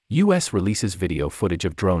U.S. releases video footage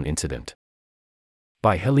of drone incident.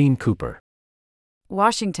 By Helene Cooper.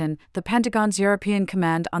 Washington, the Pentagon's European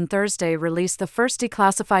Command on Thursday released the first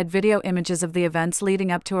declassified video images of the events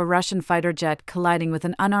leading up to a Russian fighter jet colliding with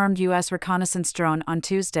an unarmed U.S. reconnaissance drone on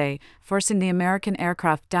Tuesday, forcing the American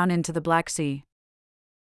aircraft down into the Black Sea.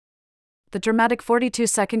 The dramatic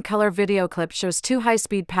 42-second color video clip shows two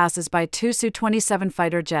high-speed passes by two Su-27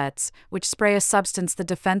 fighter jets, which spray a substance the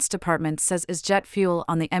Defense Department says is jet fuel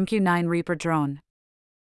on the MQ-9 Reaper drone.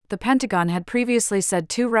 The Pentagon had previously said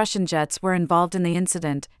two Russian jets were involved in the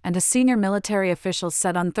incident, and a senior military official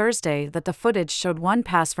said on Thursday that the footage showed one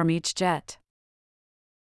pass from each jet.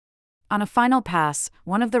 On a final pass,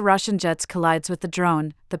 one of the Russian jets collides with the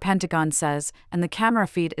drone, the Pentagon says, and the camera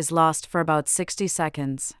feed is lost for about 60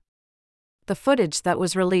 seconds. The footage that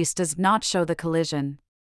was released does not show the collision.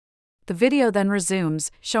 The video then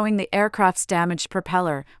resumes, showing the aircraft's damaged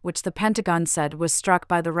propeller, which the Pentagon said was struck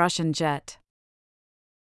by the Russian jet.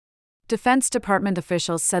 Defense Department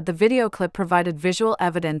officials said the video clip provided visual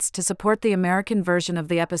evidence to support the American version of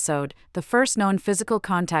the episode, the first known physical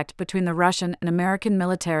contact between the Russian and American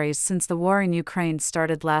militaries since the war in Ukraine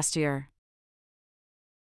started last year.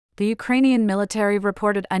 The Ukrainian military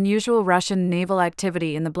reported unusual Russian naval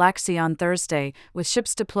activity in the Black Sea on Thursday, with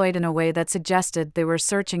ships deployed in a way that suggested they were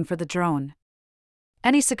searching for the drone.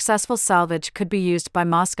 Any successful salvage could be used by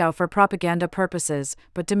Moscow for propaganda purposes,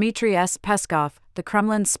 but Dmitry Peskov, the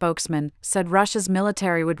Kremlin spokesman, said Russia's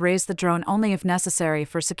military would raise the drone only if necessary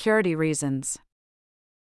for security reasons.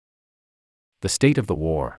 The state of the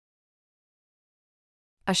war.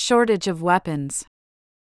 A shortage of weapons.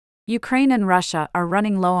 Ukraine and Russia are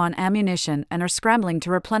running low on ammunition and are scrambling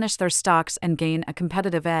to replenish their stocks and gain a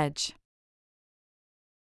competitive edge.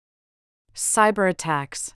 Cyber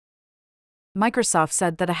attacks. Microsoft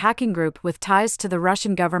said that a hacking group with ties to the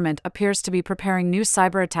Russian government appears to be preparing new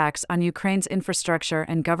cyber attacks on Ukraine's infrastructure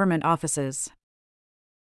and government offices.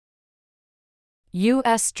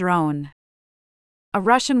 U.S. drone. A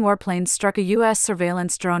Russian warplane struck a U.S.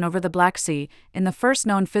 surveillance drone over the Black Sea, in the first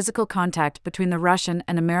known physical contact between the Russian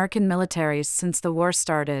and American militaries since the war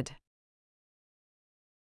started.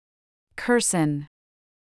 Kherson.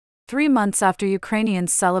 3 months after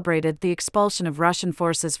Ukrainians celebrated the expulsion of Russian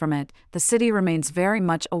forces from it, the city remains very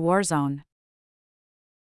much a war zone.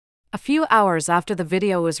 A few hours after the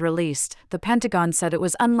video was released, the Pentagon said it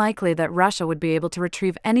was unlikely that Russia would be able to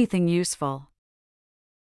retrieve anything useful.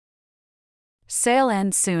 Sale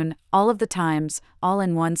ends soon, all of the times, all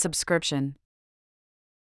in one subscription.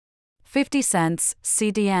 50 cents,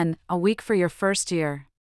 CDN, a week for your first year.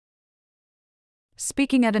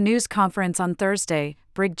 Speaking at a news conference on Thursday,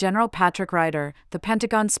 Brig General Patrick Ryder, the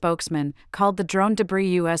Pentagon spokesman, called the drone debris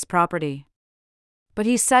U.S. property. But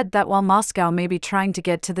he said that while Moscow may be trying to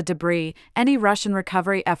get to the debris, any Russian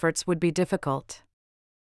recovery efforts would be difficult.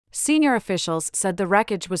 Senior officials said the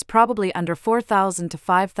wreckage was probably under 4,000 to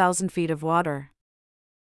 5,000 feet of water.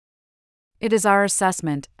 It is our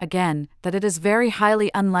assessment, again, that it is very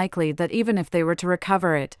highly unlikely that even if they were to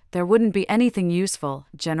recover it, there wouldn't be anything useful,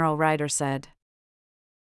 General Ryder said.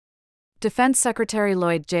 Defense Secretary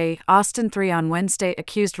Lloyd J. Austin III on Wednesday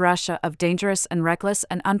accused Russia of dangerous and reckless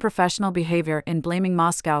and unprofessional behavior in blaming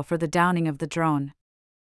Moscow for the downing of the drone.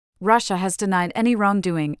 Russia has denied any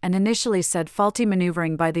wrongdoing and initially said faulty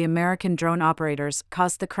maneuvering by the American drone operators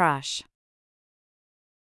caused the crash.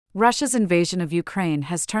 Russia's invasion of Ukraine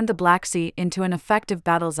has turned the Black Sea into an effective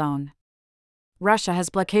battle zone. Russia has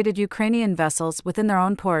blockaded Ukrainian vessels within their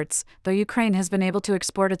own ports, though Ukraine has been able to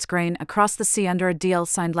export its grain across the sea under a deal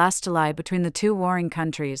signed last July between the two warring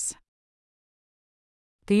countries.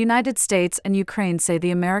 The United States and Ukraine say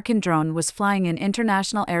the American drone was flying in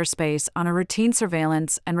international airspace on a routine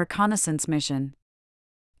surveillance and reconnaissance mission.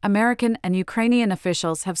 American and Ukrainian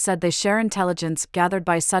officials have said they share intelligence gathered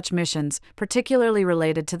by such missions, particularly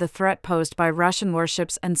related to the threat posed by Russian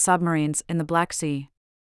warships and submarines in the Black Sea.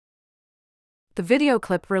 The video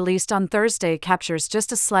clip released on Thursday captures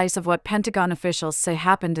just a slice of what Pentagon officials say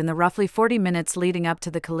happened in the roughly 40 minutes leading up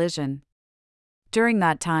to the collision. During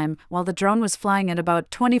that time, while the drone was flying at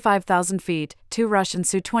about 25,000 feet, two Russian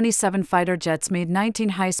Su-27 fighter jets made 19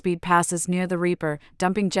 high-speed passes near the Reaper,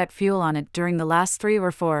 dumping jet fuel on it during the last 3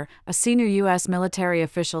 or 4, a senior U.S. military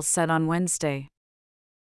official said on Wednesday.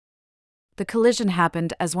 The collision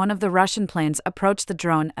happened as one of the Russian planes approached the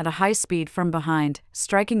drone at a high speed from behind,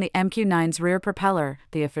 striking the MQ-9's rear propeller,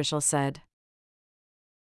 the official said.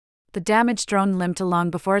 The damaged drone limped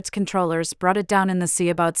along before its controllers brought it down in the sea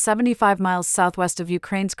about 75 miles southwest of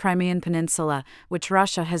Ukraine's Crimean Peninsula, which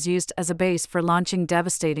Russia has used as a base for launching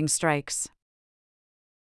devastating strikes.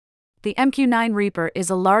 The MQ-9 Reaper is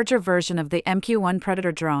a larger version of the MQ-1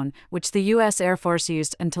 Predator drone, which the U.S. Air Force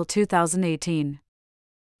used until 2018.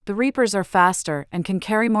 The Reapers are faster and can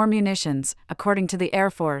carry more munitions, according to the Air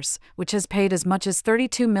Force, which has paid as much as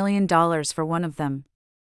 $32 million for one of them.